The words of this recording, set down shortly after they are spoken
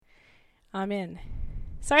I'm in.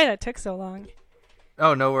 Sorry that took so long.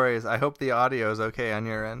 Oh, no worries. I hope the audio is okay on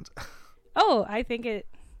your end. Oh, I think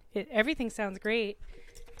everything sounds great.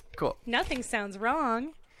 Cool. Nothing sounds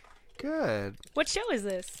wrong. Good. What show is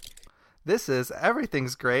this? This is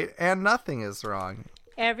Everything's Great and Nothing is Wrong.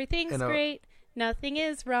 Everything's great. Nothing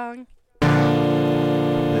is wrong.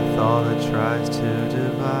 With all that tries to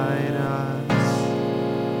divide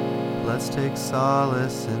us, let's take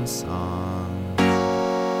solace in song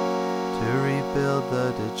to rebuild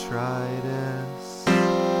the detritus.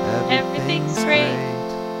 Everything's great.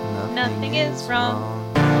 Nothing is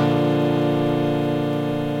wrong.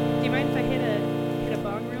 Do you mind if I hit a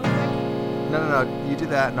bong real quick? No. You do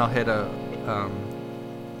that, and I'll hit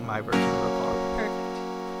my version of the bong. Perfect.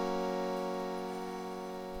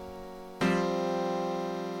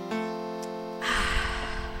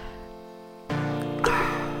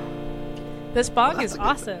 This bong is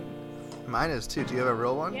awesome. Mine is too. Do you have a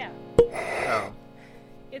real one? Yeah. Oh.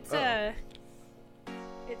 It's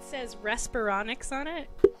it says Respironics on it,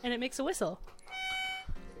 and it makes a whistle.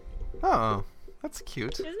 Oh, that's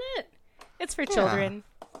cute. Isn't it? It's for children.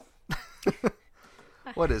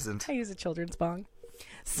 What isn't? I use a children's bong.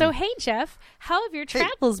 So, hey, Jeff, how have your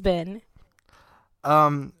travels been?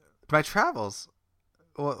 My travels.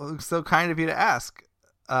 Well, so kind of you to ask.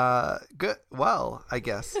 Good. Well, I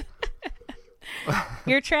guess.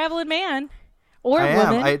 You're a traveling man. Or I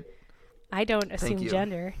woman. am. I don't assume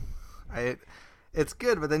gender. It's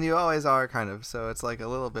good, but then you always are, kind of. So it's like a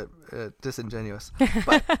little bit disingenuous.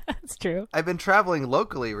 But it's true. I've been traveling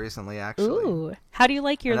locally recently, actually. Ooh. How do you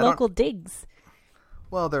like your local digs?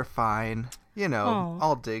 Well, they're fine. You know,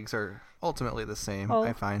 all digs are ultimately the same,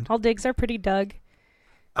 I find. All digs are pretty dug.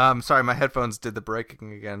 Sorry, my headphones did the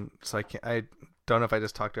breaking again, so I don't know if I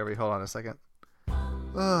just talked over you. Hold on a second.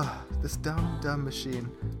 Ugh, this dumb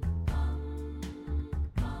machine.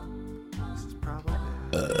 This is probably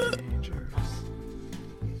dangerous.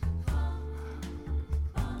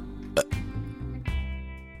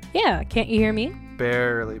 Yeah, can't you hear me?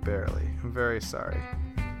 Barely. I'm very sorry.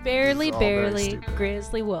 Barely,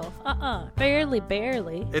 grizzly wolf. Barely.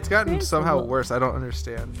 It's gotten grizzly somehow wolf. worse. I don't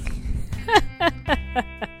understand.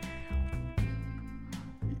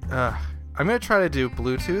 I'm going to try to do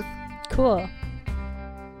Bluetooth. Cool.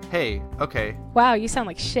 Hey, okay. Wow, you sound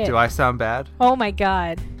like shit. Do I sound bad? Oh my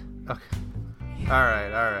god. Okay. All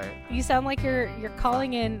right. You sound like you're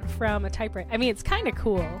calling in from a typewriter. I mean, it's kind of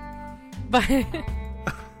cool, but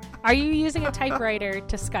are you using a typewriter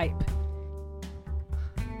to Skype?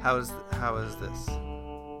 How is this?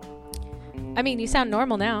 I mean, you sound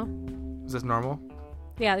normal now. Is this normal?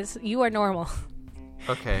 Yeah, you are normal.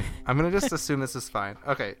 Okay, I'm gonna just assume this is fine.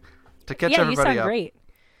 Okay, to catch you everybody sound up, great.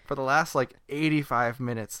 For the last 85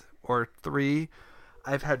 minutes or 3,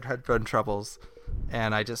 I've had headphone troubles,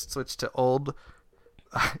 and I just switched to old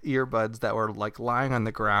earbuds that were lying on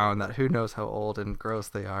the ground. That who knows how old and gross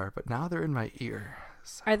they are, but now they're in my ear.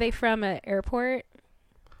 So are they from an airport?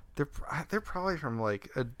 They're probably from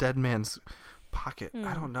a dead man's pocket.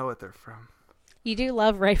 I don't know what they're from. You do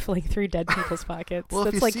love rifling through dead people's pockets. Well,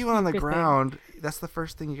 that's if you see one on the your ground, that's the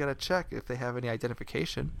first thing you got to check if they have any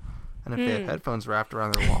identification. And if they have headphones wrapped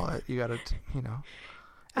around their wallet, you got to,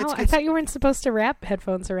 I thought you weren't supposed to wrap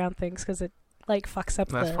headphones around things because it fucks up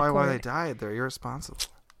the That's probably cord. why they died. They're irresponsible.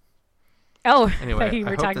 Oh, anyway, I thought you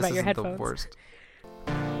were talking about your isn't headphones. The worst.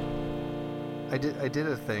 I did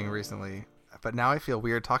a thing recently, but now I feel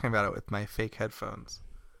weird talking about it with my fake headphones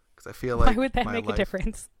because I feel like why would that make a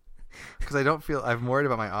difference? Because I'm worried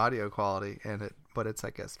about my audio quality but it's I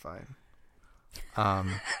guess fine.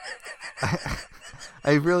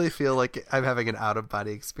 I really feel like I'm having an out of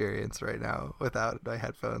body experience right now without my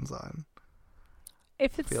headphones on. I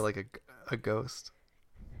feel like a ghost.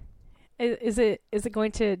 Is it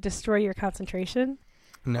going to destroy your concentration?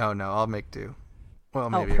 No, I'll make do. Well,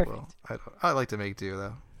 maybe it will. I like to make do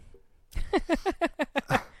though.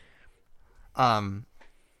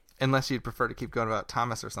 Unless you'd prefer to keep going about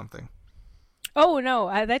Thomas or something. Oh no,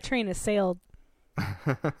 that train has sailed.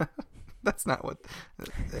 That's not what.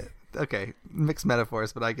 Okay, mixed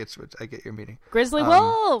metaphors, but I get your meaning. Grizzly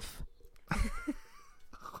wolf.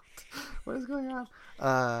 What is going on?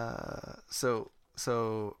 So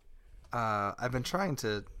I've been trying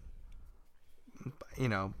to,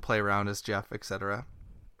 play around as Jeff, etc.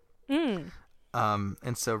 And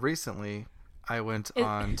so recently I went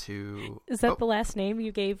on to. Is that the last name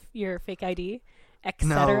you gave your fake ID,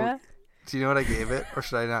 etc.? No. Do you know what I gave it, or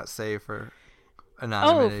should I not say for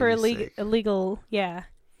anonymity? Oh, for illegal, yeah.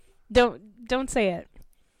 Don't say it.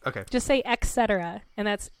 Okay. Just say etc. And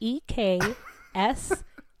that's EKSETERA.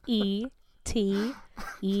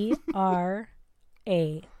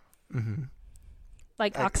 Mm-hmm.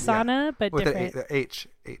 Like Oksana, but with different. the H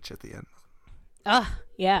at the end.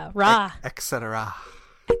 Yeah, Ra. Etc.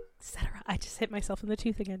 Etc. I just hit myself in the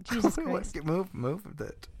tooth again. Jesus Christ. Move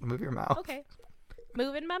your mouth. Okay.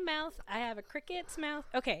 Moving my mouth. I have a cricket's mouth.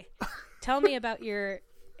 Okay. Tell me about your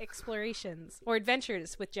explorations or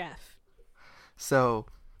adventures with Jeff. So,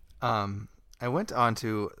 I went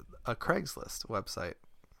onto a Craigslist website,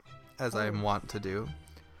 as I'm wont to do,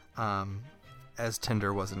 as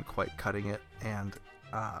Tinder wasn't quite cutting it, and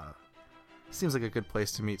seems like a good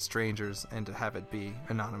place to meet strangers and to have it be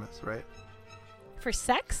anonymous, right? For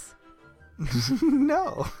sex?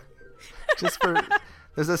 No. Just for...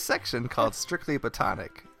 There's a section called Strictly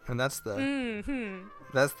Platonic, and that's the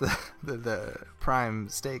that's the prime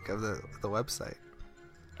stake of the website.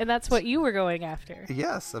 And that's what you were going after.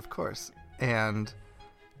 Yes, of course. And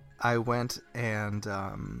I went and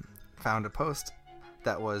found a post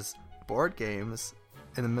that was board games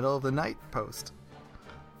in the middle of the night post.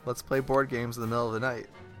 Let's play board games in the middle of the night.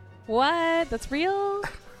 What? That's real?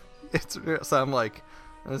 It's real. So I'm like,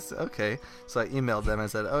 okay. So I emailed them and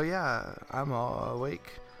said, oh yeah, I'm all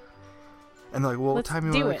awake. And they're like, well, what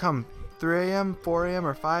time do you want to come? 3 a.m., 4 a.m.,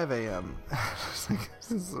 or 5 a.m.?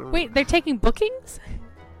 Wait, they're taking bookings?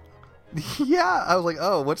 Yeah. I was like,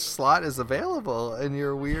 oh, which slot is available in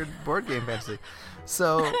your weird board game fantasy?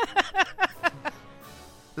 So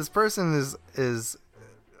this person is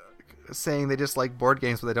saying they just like board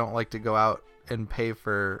games, but they don't like to go out and pay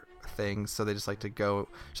for things, so they just like to go.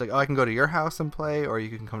 She's like, oh, I can go to your house and play, or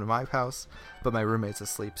you can come to my house, but my roommate's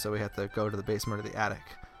asleep, so we have to go to the basement or the attic.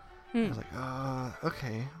 I was like,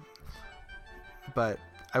 okay. But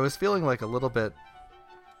I was feeling like a little bit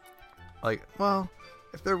like, well,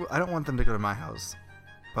 if they're, I don't want them to go to my house,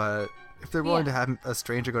 but if they're willing to have a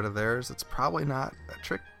stranger go to theirs, it's probably not a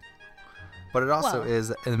trick. But it also is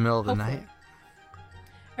in the middle of the night.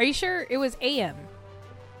 Are you sure it was AM?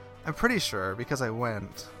 I'm pretty sure because I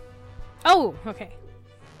went. Oh, okay.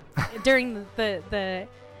 During the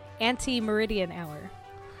anti-meridian hour.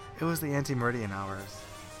 It was the anti-meridian hours.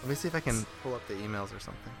 Let me see if I can pull up the emails or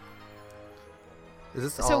something. Is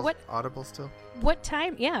this all audible still? What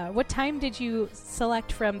time? Yeah. What time did you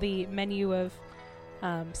select from the menu of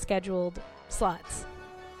scheduled slots?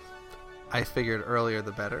 I figured earlier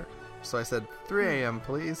the better. So I said 3 a.m.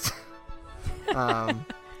 please.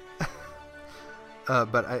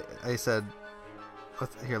 But I said,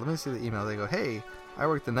 let me see the email. They go, hey, I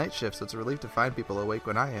work the night shift, so it's a relief to find people awake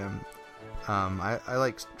when I am. I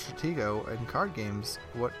like Stratego and card games.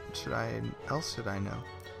 What else should I know?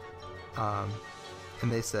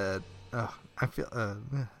 And they said,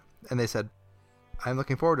 and they said, I'm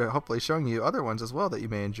looking forward to hopefully showing you other ones as well that you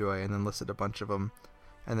may enjoy, and then listed a bunch of them,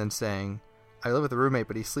 and then saying, I live with a roommate,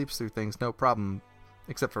 but he sleeps through things, no problem,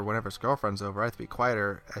 except for whenever his girlfriend's over, I have to be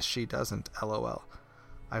quieter, as she doesn't, LOL.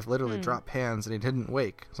 I've literally dropped pans, and he didn't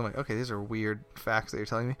wake. So I'm like, okay, these are weird facts that you're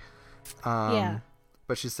telling me. Yeah.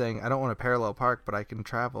 But she's saying, I don't want to parallel park, but I can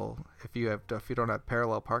travel if you don't have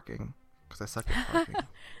parallel parking, because I suck at parking.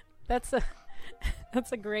 That's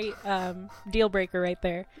a great deal breaker right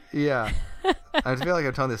there. Yeah. I feel like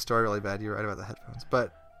I'm telling this story really bad. You're right about the headphones.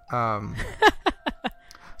 But,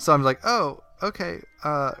 so I'm like, oh, okay.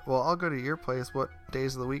 Well, I'll go to your place. What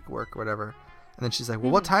days of the week work or whatever. And then she's like,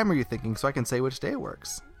 well, what time are you thinking so I can say which day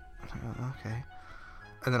works? I'm like, oh, okay.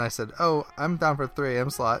 And then I said, oh, I'm down for a 3 a.m.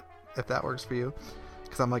 slot if that works for you.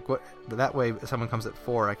 Because I'm like, what? That way, if someone comes at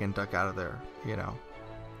 4, I can duck out of there,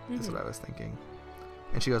 That's what I was thinking.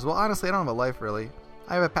 And she goes, well, honestly, I don't have a life, really.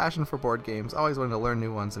 I have a passion for board games, always wanting to learn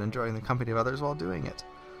new ones and enjoying the company of others while doing it.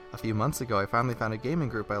 A few months ago, I finally found a gaming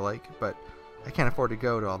group I like, but I can't afford to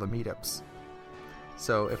go to all the meetups.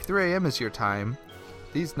 So if 3 a.m. is your time,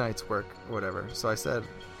 these nights work, or whatever. So I said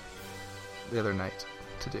the other night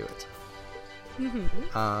to do it.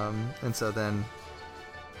 And so then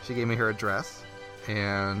she gave me her address,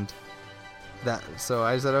 and so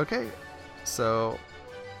I said, okay. So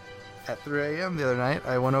at 3 a.m. the other night,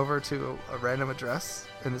 I went over to a random address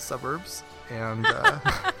in the suburbs, and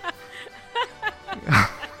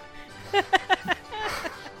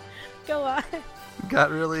Go on.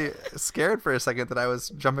 Got really scared for a second that I was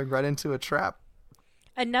jumping right into a trap.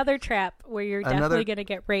 Another trap where you're definitely going to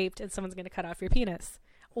get raped and someone's going to cut off your penis.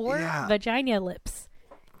 Or vagina lips.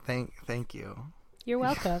 Thank you. You're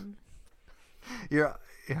welcome.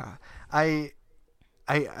 I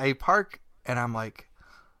park and I'm like,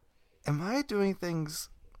 am I doing things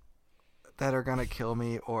that are gonna kill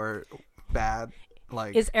me or bad?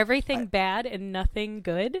 Like, is everything bad and nothing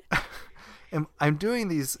good? I'm doing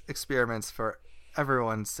these experiments for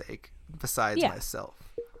everyone's sake besides myself.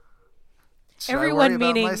 Should Everyone I worry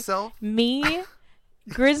meaning about myself? Me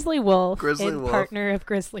Grizzly Wolf Grizzly and Wolf. partner of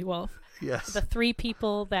Grizzly Wolf. Yes. The three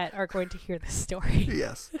people that are going to hear this story.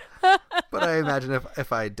 Yes. But I imagine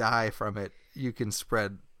if I die from it, you can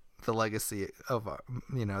spread the legacy of,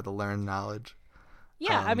 the learned knowledge.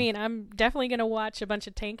 Yeah, I mean, I'm definitely going to watch a bunch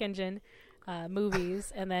of Tank Engine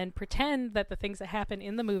movies and then pretend that the things that happen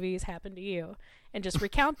in the movies happen to you and just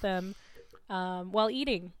recount them while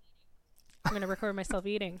eating. I'm going to record myself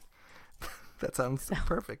eating. That sounds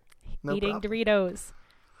perfect. No eating problem. Doritos.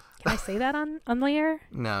 Can I say that on the air?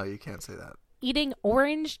 No, you can't say that. Eating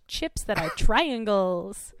orange chips that are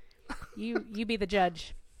triangles. You be the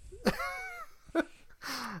judge of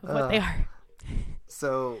what they are.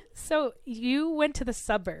 So you went to the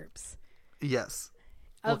suburbs yes.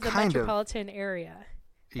 of the metropolitan area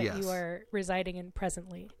that Yes. you are residing in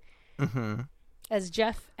presently. Mm-hmm. As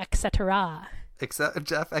Jeff, etc.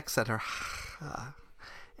 Jeff, etc.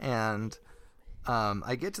 And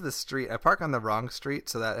I get to the street. I park on the wrong street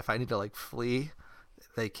so that if I need to flee,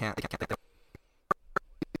 they can't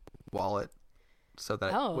wallet. So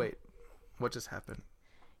that wait, what just happened?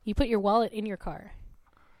 You put your wallet in your car.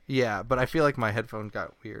 Yeah, but I feel like my headphone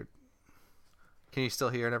got weird. Can you still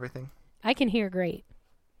hear and everything? I can hear great.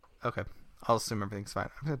 Okay, I'll assume everything's fine.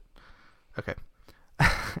 I'm good. Okay.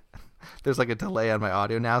 There's a delay on my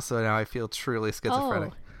audio now, so now I feel truly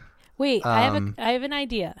schizophrenic. Oh. Wait, I have an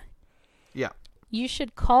idea. Yeah. You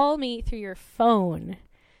should call me through your phone,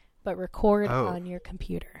 but record on your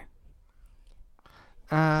computer.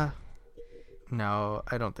 No,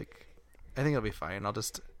 I don't think. I think it'll be fine. I'll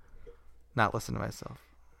just not listen to myself.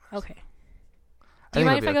 Okay. Do you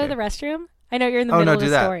mind if I go to the restroom? I know you're in the middle no, of do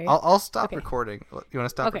the that. Story. I'll stop recording. You want to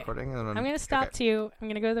stop recording? I'm going to stop too. I'm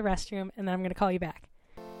going to go to the restroom, and then I'm going to call you back.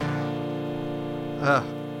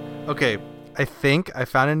 Okay. I think I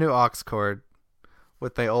found a new aux cord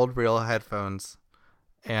with my old real headphones,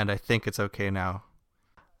 and I think it's okay now.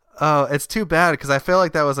 Oh, it's too bad because I feel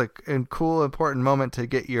like that was a cool, important moment to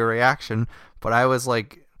get your reaction, but I was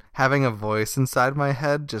having a voice inside my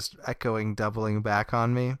head just echoing, doubling back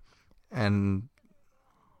on me, and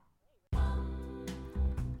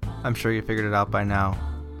I'm sure you figured it out by now.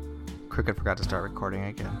 Cricket forgot to start recording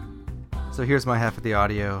again. So here's my half of the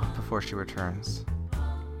audio before she returns.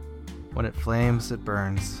 When it flames, it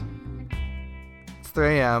burns. It's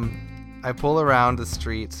 3 a.m. I pull around the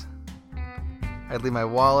street. I leave my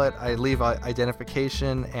wallet, I leave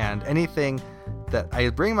identification, and anything that I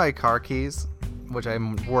bring my car keys, which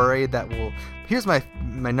I'm worried that will... Here's my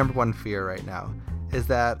number one fear right now, is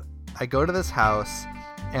that I go to this house,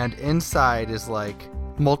 and inside is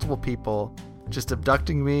multiple people just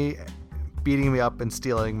abducting me, beating me up, and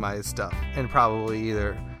stealing my stuff, and probably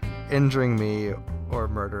either injuring me or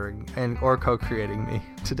murdering or co-creating me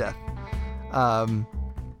to death.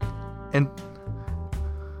 And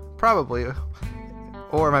probably,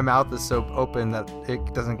 or my mouth is so open that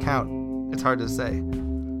it doesn't count. It's hard to say.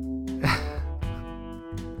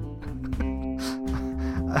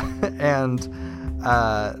 And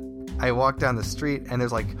I walk down the street, and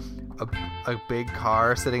there's a big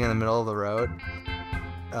car sitting in the middle of the road.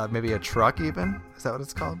 Maybe a truck even? Is that what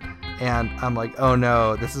it's called? And I'm like, oh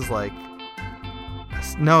no, this is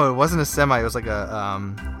no, it wasn't a semi. It was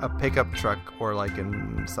a pickup truck or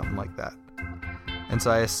something like that. And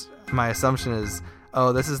so my assumption is,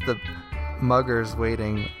 oh, this is the muggers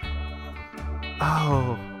waiting.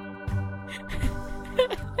 Oh.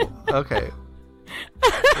 Okay.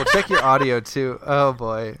 We'll check your audio too. Oh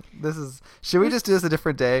boy. Should we just do this a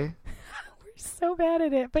different day? We're so bad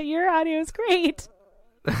at it, but your audio is great.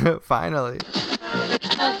 Finally.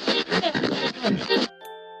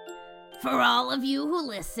 For all of you who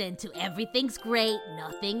listen to Everything's Great,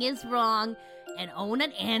 Nothing is Wrong, and own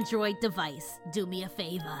an Android device, do me a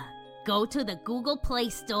favor. Go to the Google Play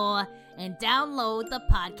Store and download the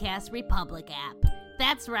Podcast Republic app.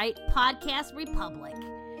 That's right, Podcast Republic.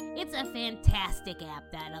 It's a fantastic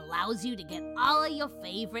app that allows you to get all of your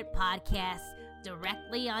favorite podcasts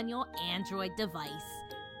directly on your Android device.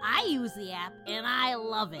 I use the app and I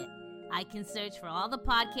love it. I can search for all the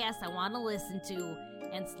podcasts I want to listen to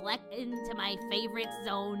and select into my favorite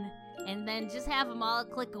zone and then just have them all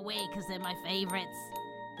click away because they're my favorites.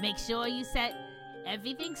 Make sure you set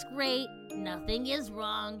Everything's Great, Nothing is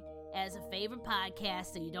Wrong as a favorite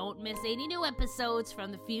podcast so you don't miss any new episodes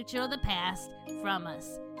from the future or the past from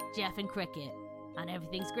us, Jeff and Cricket, on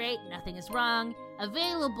Everything's Great, Nothing is Wrong,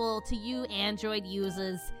 available to you Android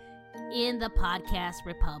users in the Podcast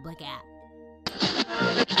Republic app.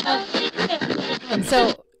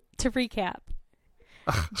 So, to recap,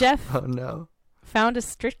 Jeff found a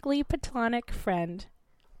strictly platonic friend,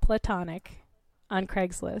 on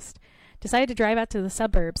Craigslist, decided to drive out to the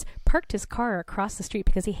suburbs, parked his car across the street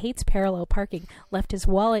because he hates parallel parking, left his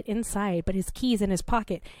wallet inside but his keys in his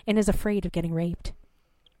pocket, and is afraid of getting raped.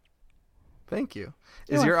 Thank you.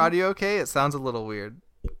 You're Is your welcome. audio okay? It sounds a little weird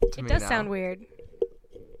to It me does now. sound weird.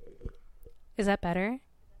 Is that better?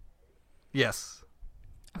 Yes.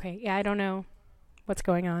 Okay, yeah, I don't know what's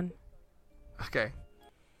going on. Okay.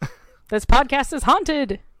 This podcast is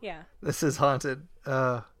haunted! Yeah. This is haunted.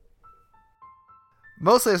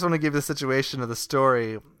 Mostly I just want to give the situation of the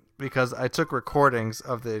story because I took recordings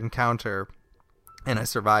of the encounter and I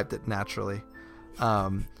survived it naturally.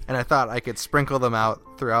 And I thought I could sprinkle them out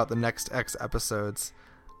throughout the next X episodes.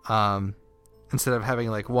 Instead of having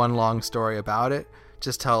like one long story about it,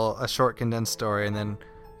 just tell a short condensed story and then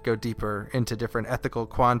go deeper into different ethical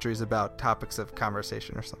quandaries about topics of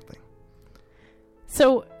conversation or something.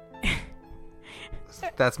 So,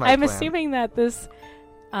 That's my I'm plan. assuming that this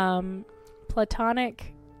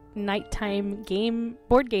platonic nighttime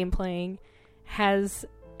board game playing has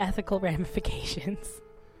ethical ramifications.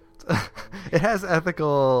 It has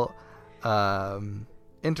ethical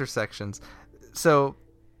intersections. So,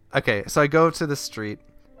 okay, so I go to the street.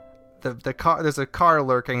 The car, there's a car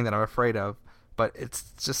lurking that I'm afraid of, but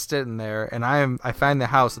it's just sitting there, and I find the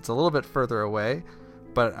house. It's a little bit further away,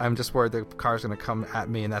 but I'm just worried the car's gonna come at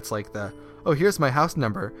me, and that's like oh, here's my house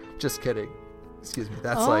number. Just kidding. Excuse me.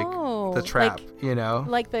 That's like the trap, you know?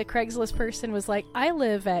 Like the Craigslist person was like, I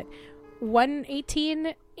live at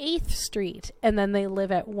 118 8th Street, and then they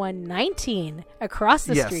live at 119 across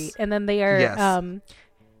the Yes. street, and then they are Yes.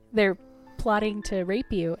 they're plotting to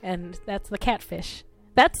rape you, and that's the catfish.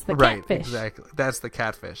 That's the Right, catfish. exactly. That's the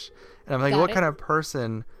catfish. And I'm like, Got what it. kind of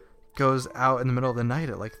person goes out in the middle of the night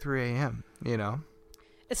at like 3 a.m., you know?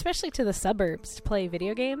 Especially to the suburbs to play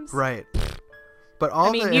video games. Right. But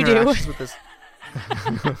all mean, the you do. interactions with this...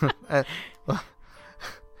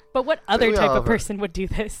 But what other we type all of have person would do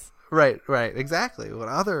this? Right, exactly. What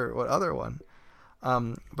other one?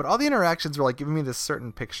 But all the interactions were like giving me this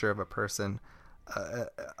certain picture of a person,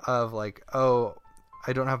 of like, oh,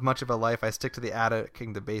 I don't have much of a life. I stick to the attic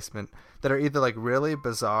and the basement, that are either like really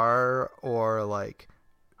bizarre or like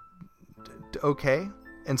okay.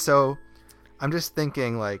 And so I'm just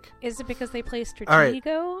thinking like, Is it because they play All right.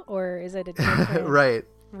 Stratego, or is it a different right.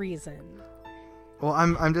 reason? Well,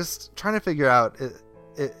 I'm just trying to figure out,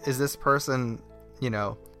 is this person, you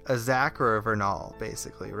know, a Zach or a Vernal,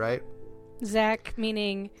 basically, right? Zach,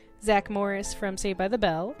 meaning Zach Morris from Saved by the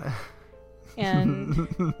Bell, and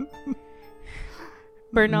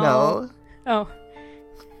Bernal. No. Oh,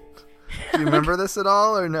 Do you remember this at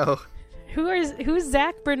all or no? who's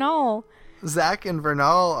Zach Bernal? Zach and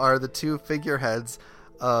Vernal are the two figureheads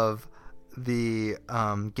of the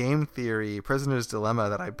game theory Prisoner's Dilemma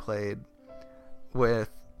that I played with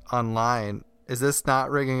online. Is this not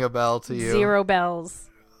ringing a bell to you? Zero bells.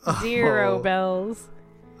 Zero Oh. bells.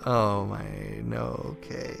 Oh my, no,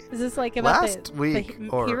 okay. Is this like about Last the week,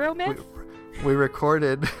 hero myth? we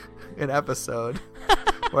recorded an episode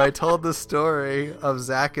where I told the story of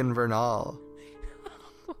Zach and Vernal.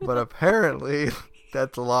 But apparently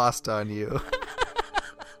that's lost on you.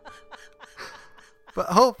 But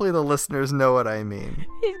hopefully the listeners know what I mean.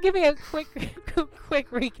 Give me a quick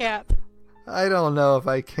recap. I don't know if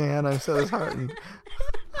I can. I'm so disheartened.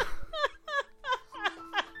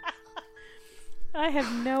 I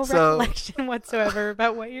have no So- recollection whatsoever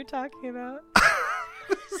about what you're talking about.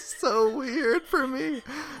 So weird for me.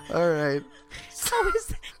 All right.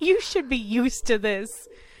 You should be used to this.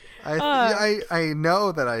 I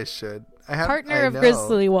know that I should. Partner I of know.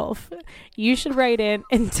 Grizzly Wolf, you should write in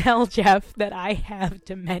and tell Jeff that I have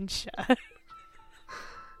dementia.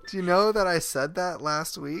 Do you know that I said that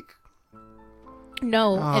last week?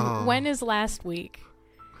 No, Oh. and when is last week?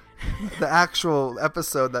 The actual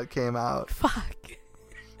episode that came out. Fuck.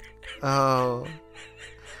 Oh.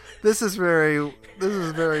 This is very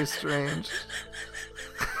strange.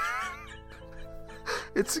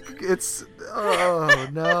 It's oh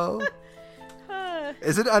no.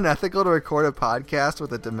 Is it unethical to record a podcast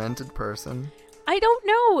with a demented person? I don't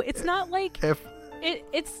know. It's not like If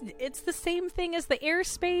it's the same thing as the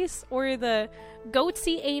airspace or the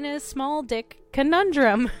goatsy anus small dick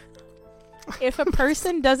conundrum. If a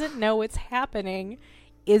person doesn't know it's happening,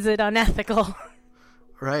 is it unethical?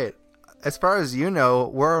 right. As far as you know,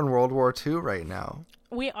 we're in World War II right now.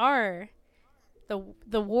 We are.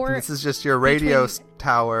 The war. This is just your radio between-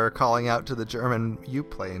 tower calling out to the German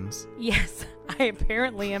U-planes. Yes, I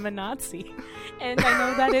apparently am a Nazi. And I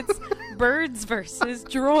know that it's birds versus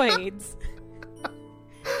droids.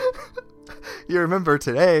 You remember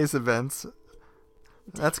today's events.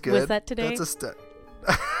 That's good. Was that today? That's a step.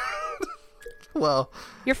 Well,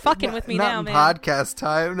 You're fucking with me not now, in man. podcast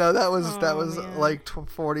time. No, that was man. like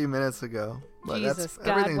 40 minutes ago. But Jesus, God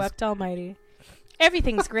everything's- wept almighty.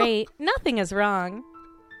 Everything's great. Nothing is wrong.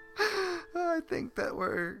 I think that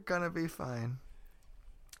we're gonna be fine.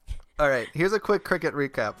 All right, here's a quick cricket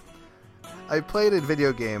recap. I played a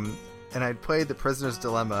video game, and I played The Prisoner's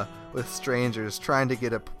Dilemma with strangers trying to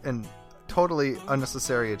get a totally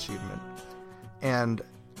unnecessary achievement. And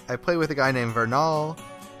I played with a guy named Vernal,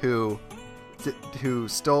 who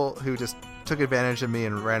just took advantage of me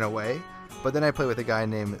and ran away. But then I played with a guy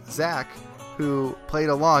named Zach, who played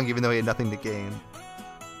along even though he had nothing to gain.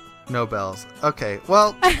 No bells. Okay,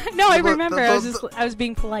 well... No, I remember. I was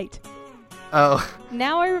being polite. Oh.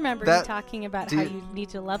 Now I remember you That- talking about how you need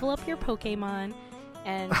to level up your Pokemon,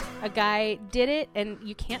 and a guy did it, and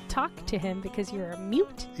you can't talk to him because you're a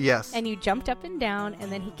mute, Yes. and you jumped up and down,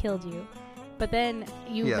 and then he killed you. But then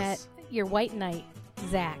you Yes. met your white knight,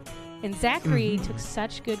 Zach. And Zachary Mm-hmm. took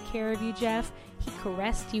such good care of you, Jeff. He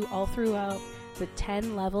caressed you all throughout the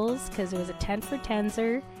 10 levels, because it was a 10 for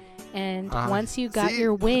 10-zer. And once you got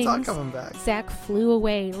your wings, it's all coming back. Zach flew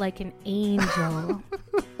away like an angel.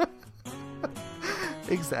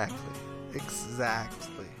 Exactly.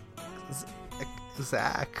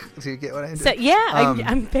 Zach. Do you get what I did? So, yeah,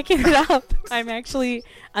 I'm picking it up. I'm actually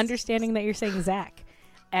understanding that you're saying Zach.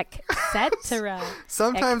 Etc.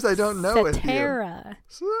 Sometimes I don't know with you. Cetera.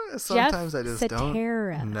 Sometimes I just Cetera.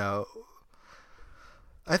 don't know.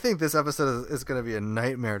 I think this episode is going to be a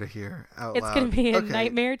nightmare to hear out It's loud. going to be a Okay.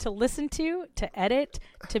 nightmare to listen to edit,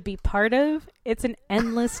 to be part of. It's an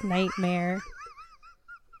endless nightmare.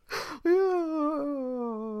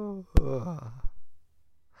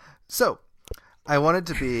 So, I wanted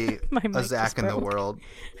to be My a mic Zach just in the broke. world.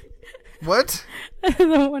 What?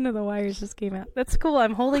 One of the wires just came out. That's cool.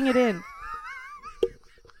 I'm holding it in.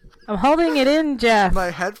 I'm holding it in, Jeff.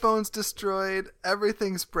 My headphones destroyed.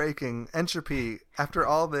 Everything's breaking. Entropy. After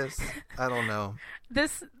all this, I don't know.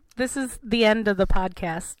 This is the end of the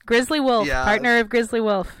podcast. Grizzly Wolf, Yeah. partner of Grizzly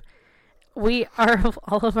Wolf.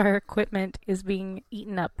 All of our equipment is being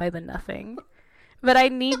eaten up by the nothing. But I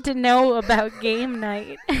need to know about game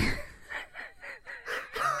night.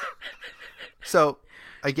 So,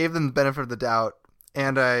 I gave them the benefit of the doubt,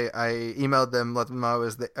 and I emailed them, let them know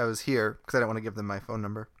I was here, because I didn't want to give them my phone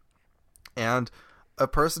number. And a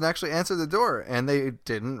person actually answered the door, and they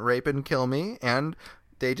didn't rape and kill me, and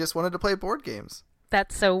they just wanted to play board games.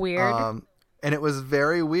 That's so weird. And it was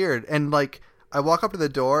very weird. And, like, I walk up to the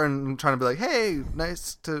door and I'm trying to be like, hey,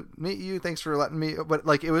 nice to meet you. Thanks for letting me. But,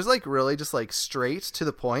 like, it was, like, really just, like, straight to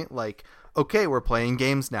the point. Like, okay, we're playing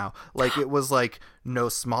games now. Like, it was, like, no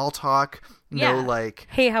small talk. Yeah. No, like...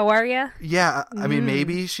 Hey, how are ya? Yeah, I mean,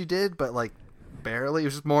 maybe she did, but, like, barely. It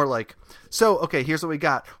was just more like, so, okay, here's what we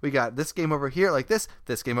got. We got this game over here like this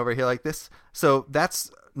game over here like this. So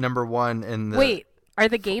that's number one in the... Wait, are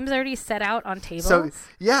the games already set out on tables? So,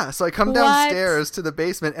 yeah, so I come What? downstairs to the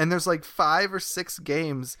basement, and there's, like, 5 or 6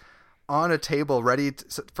 games on a table ready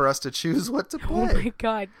for us to choose what to Oh play. my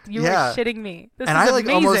god, you Yeah. are shitting me. This And is I, like,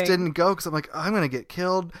 amazing. almost didn't go because I'm like, I'm going to get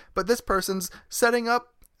killed. But this person's setting up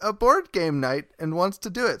a board game night and wants to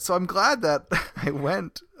do it. So I'm glad that I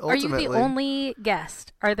went ultimately. Are you the only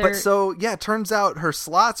guest? Are there... But so, yeah, it turns out her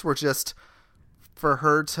slots were just for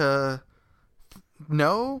her to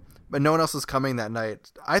know, but no one else was coming that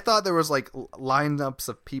night. I thought there was, like, lineups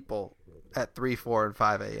of people at 3, 4, and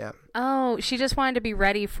 5 a.m. Oh, she just wanted to be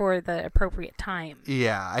ready for the appropriate time.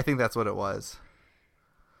 Yeah, I think that's what it was.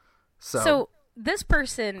 So this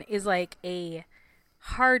person is like a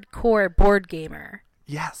hardcore board gamer.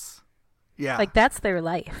 Yes. Yeah. Like, that's their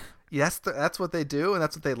life. Yes, that's what they do, and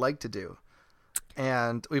that's what they like to do.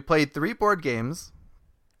 And we played 3 board games.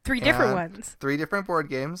 3 different and ones. 3 different board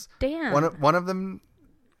games. Damn. One of them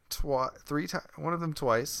twice.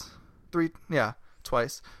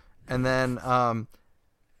 Twice. And then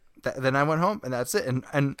then I went home, and that's it.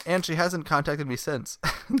 And she hasn't contacted me since.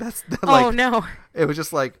 That's like, Oh, no. It was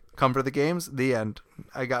just like, come for the games, the end.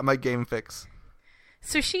 I got my game fix.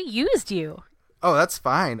 So she used you Oh, that's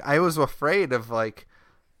fine. I was afraid of, like,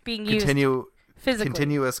 being used physically.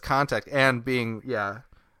 continuous contact and being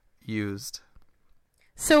used.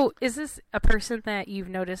 So is this a person that you've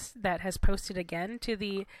noticed that has posted again to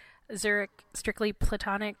the Zurich Strictly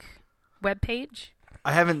Platonic webpage?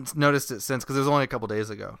 I haven't noticed it since because it was only a couple days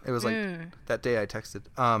ago. It was like that day I texted.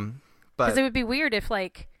 But Because it would be weird if,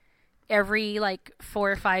 like, every, like,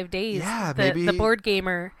 4 or 5 days Yeah, the maybe- board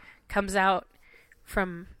gamer comes out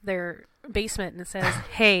from their basement and says,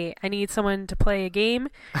 hey, I need someone to play a game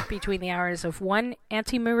between the hours of 1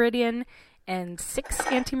 anti-meridian and 6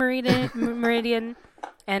 anti-meridian,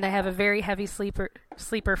 and I have a very heavy sleeper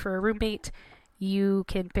for a roommate, you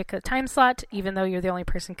can pick a time slot even though you're the only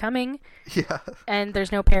person coming, Yeah. and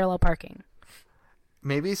there's no parallel parking.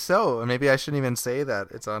 Maybe so. And maybe I shouldn't even say that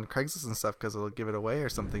it's on Craigslist and stuff because it'll give it away or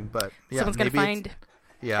something. But yeah, Someone's going to find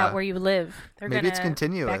out where you live. They're Maybe going it's to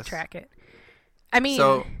continuous. backtrack it. I mean,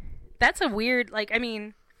 So- that's a weird,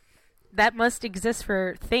 that must exist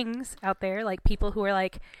for things out there, like people who are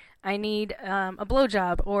like, I need a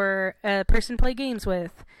blowjob or a person to play games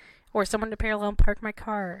with or someone to parallel park my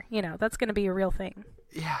car. That's going to be a real thing.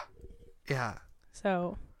 Yeah. Yeah.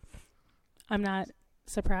 So I'm not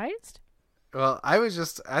surprised. Well, I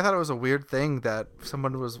thought it was a weird thing that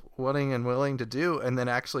someone was wanting and willing to do and then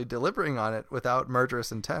actually delivering on it without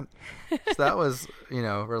murderous intent. So that was,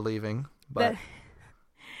 relieving. But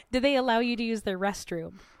Did they allow you to use their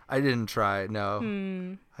restroom? I didn't try.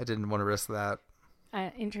 No, I didn't want to risk that.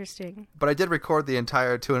 Interesting. But I did record the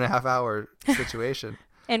entire 2.5 hour situation.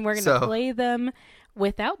 And we're going to play them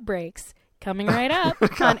without breaks. Coming right up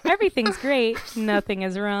on Everything's Great, Nothing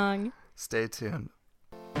is Wrong. Stay tuned.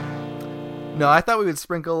 No, I thought we would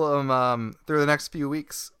sprinkle them through the next few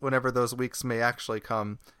weeks, whenever those weeks may actually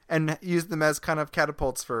come, and use them as kind of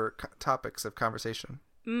catapults for topics of conversation.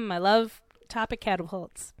 I love topic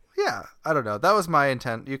catapults. Yeah, I don't know. That was my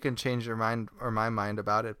intent. You can change your mind or my mind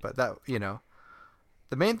about it, but that,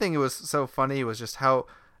 the main thing it was so funny was just how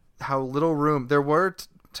little room there were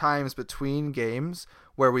times between games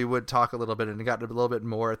where we would talk a little bit, and it got a little bit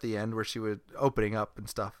more at the end where she would opening up and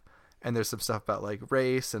stuff. And there's some stuff about like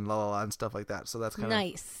race and and stuff like that. So that's kind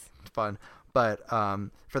nice. of fun. But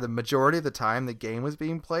for the majority of the time the game was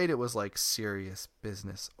being played, it was like serious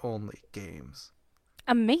business only games.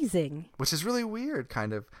 Amazing. Which is really weird,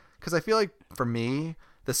 kind of, because I feel like for me,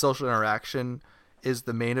 the social interaction is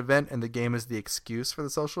the main event and the game is the excuse for the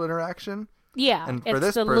social interaction. Yeah. And for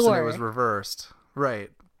this the person, lure. it was reversed. Right.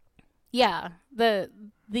 Yeah.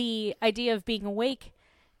 The idea of being awake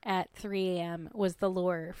at 3 a.m. was the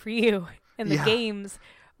lure for you, and the games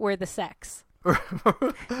were the sex.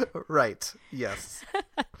 Right. Yes.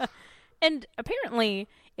 And apparently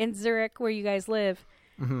in Zurich, where you guys live,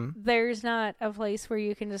 there's not a place where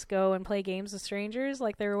you can just go and play games with strangers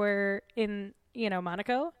like there were in,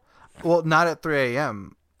 Monaco. Well, not at 3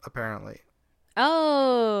 a.m., apparently.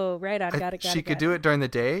 Oh, right on. Got it. She could do it during the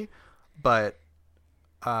day, but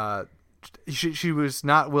she was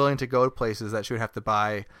not willing to go to places that she would have to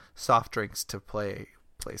buy soft drinks to play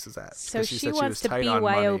places at. So she she said wants she was to tight on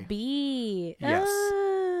money. BYOB. Yes.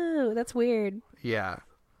 Oh, that's weird. Yeah.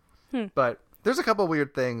 But there's a couple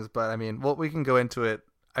weird things, but I mean, we can go into it.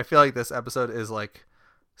 I feel like this episode is like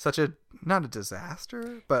such not a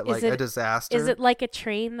disaster, but like a disaster. Is it like a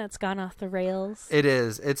train that's gone off the rails? It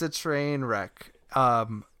is. It's a train wreck.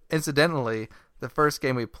 Incidentally, the first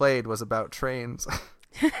game we played was about trains.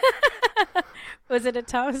 Was it a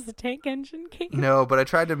Thomas the Tank Engine game? No, but I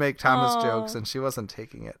tried to make Thomas jokes and she wasn't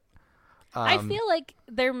taking it. I feel like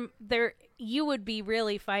there you would be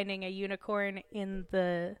really finding a unicorn in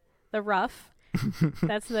the rough.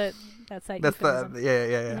 That's that euphemism.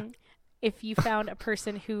 Yeah. If you found a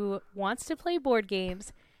person who wants to play board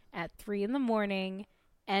games at 3 a.m.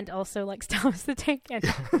 and also likes Thomas the Tank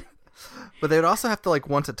Engine. But they would also have to like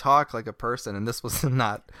want to talk like a person, and this was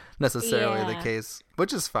not necessarily the case,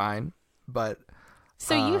 which is fine. But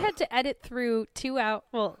so you had to edit through 2 hours,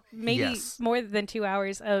 well, maybe more than 2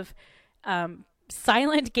 hours of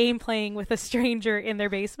silent game playing with a stranger in their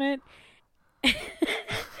basement.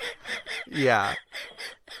 Yeah.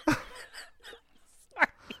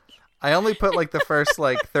 I only put like the first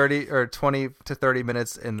like 30 or 20 to 30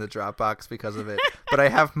 minutes in the Dropbox because of it. But I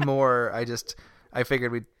have more. I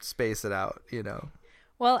figured we'd space it out,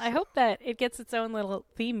 Well, I hope that it gets its own little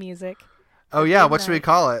theme music. Oh yeah, what should we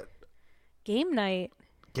call it? Game night.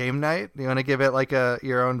 Game night? You want to give it like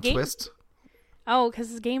your own twist? Oh,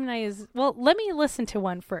 because game night is... Well, let me listen to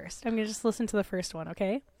one first. I'm going to just listen to the first one,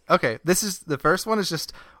 okay? Okay, the first one is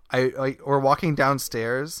just... we're walking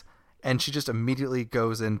downstairs, and she just immediately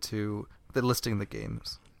goes into listing the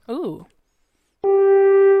games. Ooh. So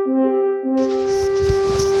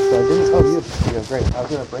I didn't... Oh, you have great. I was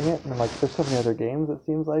going to bring it, and like, there's so many other games, it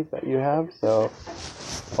seems like, that you have, so...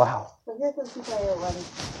 Wow. So here's what people are letting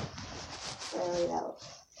laid out.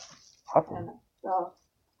 Awesome. So,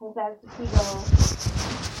 with that Seagull,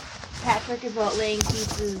 Patrick is about laying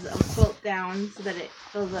pieces of quilt down so that it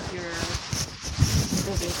fills up your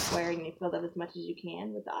big square, and you fill up as much as you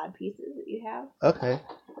can with the odd pieces that you have. Okay.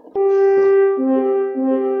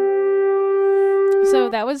 So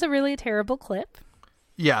that was a really terrible clip.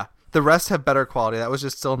 Yeah. The rest have better quality. That was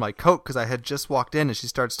just still in my coat because I had just walked in and she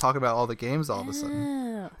starts talking about all the games all of a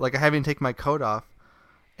sudden. Like I haven't even taken my coat off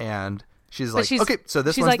and She's But like, okay, so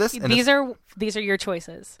this she's one's like, this. And these are your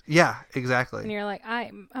choices. Yeah, exactly. And you're like,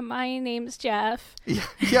 my name's Jeff.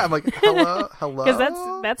 Yeah, I'm like, hello. Because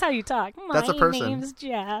that's how you talk. That's a person. My name's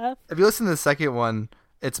Jeff. If you listen to the second one,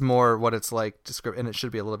 it's more what it's like, and it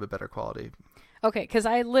should be a little bit better quality. Okay, because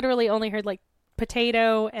I literally only heard like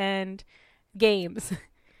potato and games.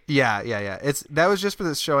 Yeah. That was just for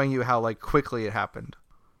this showing you how like quickly it happened.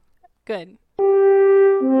 Good.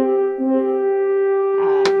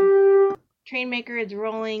 Trainmaker is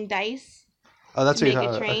rolling dice Oh, that's to what make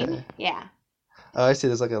you're a talking train. about. Okay. Yeah. Oh, I see.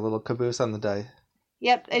 There's like a little caboose on the die.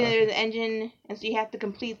 Yep, and there's an engine, and so you have to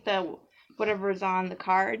complete the whatever is on the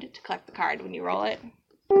card to collect the card when you roll it.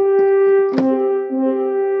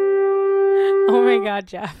 Oh my god,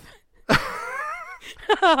 Jeff.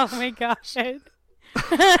 Oh my gosh. I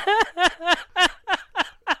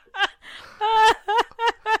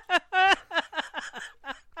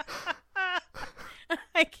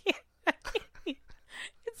can't.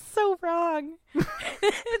 It's so wrong.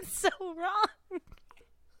 It's so wrong.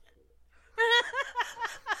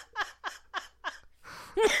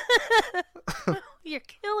 You're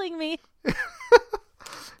killing me.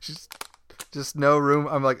 She's just no room.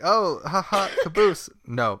 I'm like, oh, haha, caboose.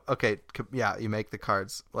 No, okay, yeah, you make the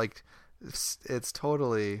cards. Like, it's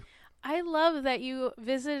totally. I love that you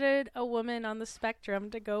visited a woman on the spectrum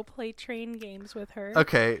to go play train games with her.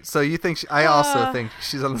 Okay, so you think I also think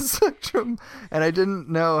she's on the spectrum, and I didn't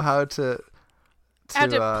know how to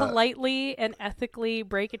politely and ethically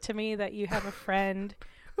break it to me that you have a friend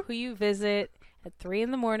who you visit at 3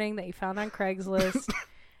 a.m. that you found on Craigslist,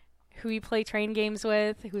 who you play train games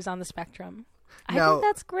with, who's on the spectrum. I think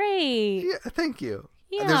that's great. Yeah, thank you.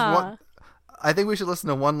 Yeah. I think we should listen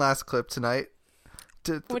to one last clip tonight.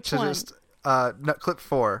 Which one? Just clip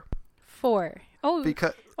 4. 4. Oh,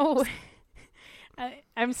 because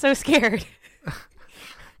I'm so scared.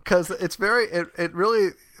 Because it's it really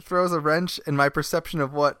throws a wrench in my perception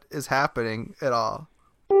of what is happening at all.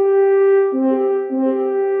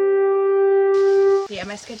 Yeah,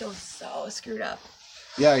 my schedule is so screwed up.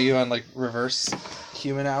 Yeah, are you on like reverse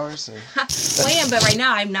human hours? Or? Well, I am, but right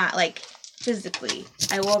now I'm not like physically.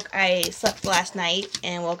 I slept last night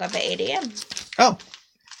and woke up at 8 a.m. Oh.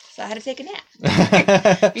 So I had to take a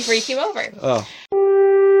nap before you came over. Oh.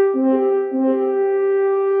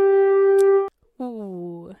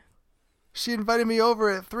 Ooh. She invited me over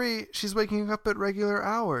at 3. She's waking up at regular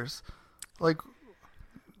hours. Like,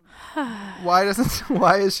 why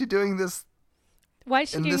is she doing this? Why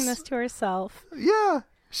is she doing this to herself? Yeah,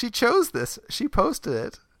 she chose this. She posted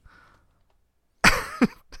it.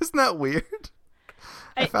 Isn't that weird?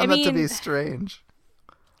 I found that to be strange.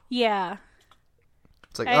 Yeah.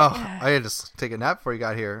 It's like, I had to take a nap before you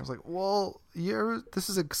got here. I was like, well, this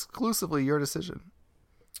is exclusively your decision.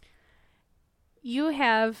 You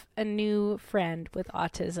have a new friend with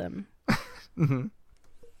autism. Mm-hmm.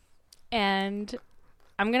 And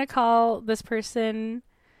I'm going to call this person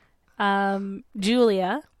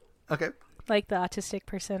Julia. Okay. Like the autistic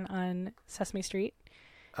person on Sesame Street.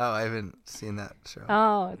 Oh, I haven't seen that show.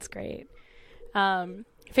 Oh, it's great. Longtime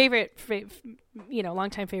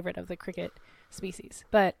favorite of the cricket species.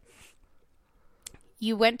 But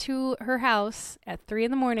you went to her house at 3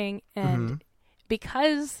 a.m. and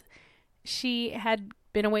because she had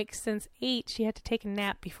been awake since 8, she had to take a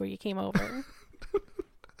nap before you came over.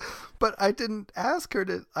 But I didn't ask her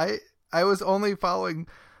to. I was only following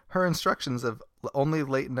her instructions of only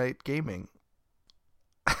late night gaming.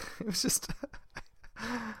 It was just.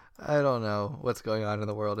 I don't know what's going on in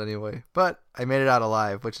the world anyway. But I made it out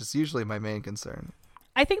alive, which is usually my main concern.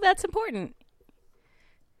 I think that's important.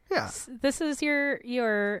 Yeah. This is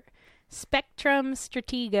your Spectrum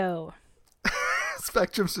Stratego.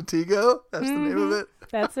 Spectrum Stratego? That's the name of it?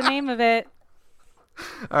 That's the name of it.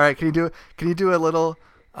 All right, can you do a little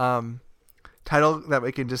title that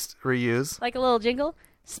we can just reuse? Like a little jingle?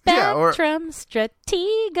 Yeah, Spectrum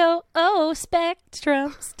Stratego. Oh,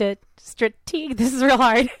 Spectrum Stratego. This is real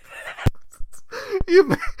hard.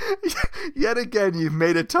 Yet again, you've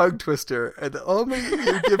made a tongue twister, and only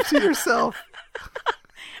you give to yourself.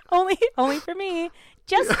 Only for me.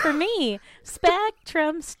 Just for me.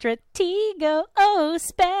 Spectrum Stratego. Oh,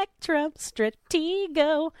 Spectrum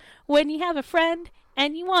Stratego. When you have a friend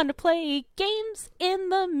and you want to play games in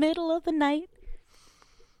the middle of the night.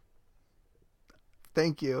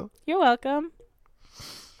 Thank you. You're welcome.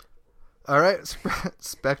 All right,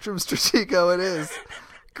 Spectrum Stratego it is.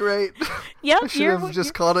 Great. Yep. I should have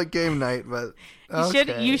just called it game night, but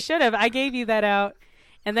okay. You should have. I gave you that out.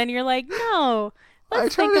 And then you're like, no,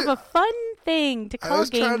 let's think of a fun thing to call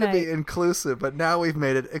game night. I was trying to be inclusive, but now we've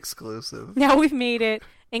made it exclusive. Now we've made it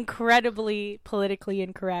incredibly politically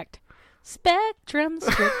incorrect. Spectrum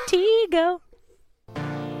Stratego.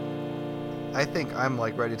 I think I'm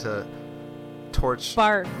like ready to torch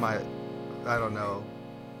Barf. my. I don't know.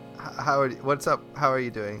 What's up? How are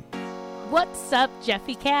you doing? What's up,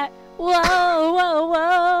 Jeffy Cat? Whoa, whoa,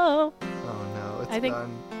 whoa. Oh no, it's I think-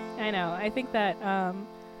 done. I know. I think that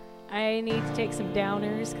I need to take some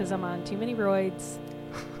downers because I'm on too many roids.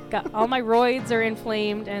 Got all my roids are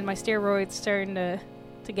inflamed and my steroids starting to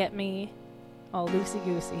get me all loosey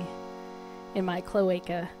goosey in my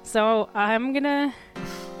cloaca. So I'm gonna.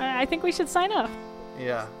 I think we should sign off.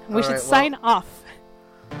 Yeah. We should sign off.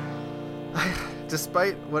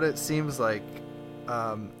 Despite what it seems like,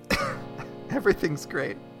 everything's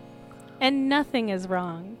great. And nothing is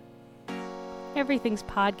wrong. Everything's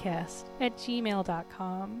podcast at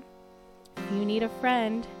gmail.com. If you need a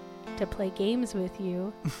friend to play games with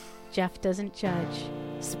you, Jeff doesn't judge.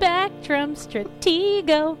 Spectrum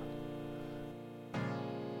Stratego.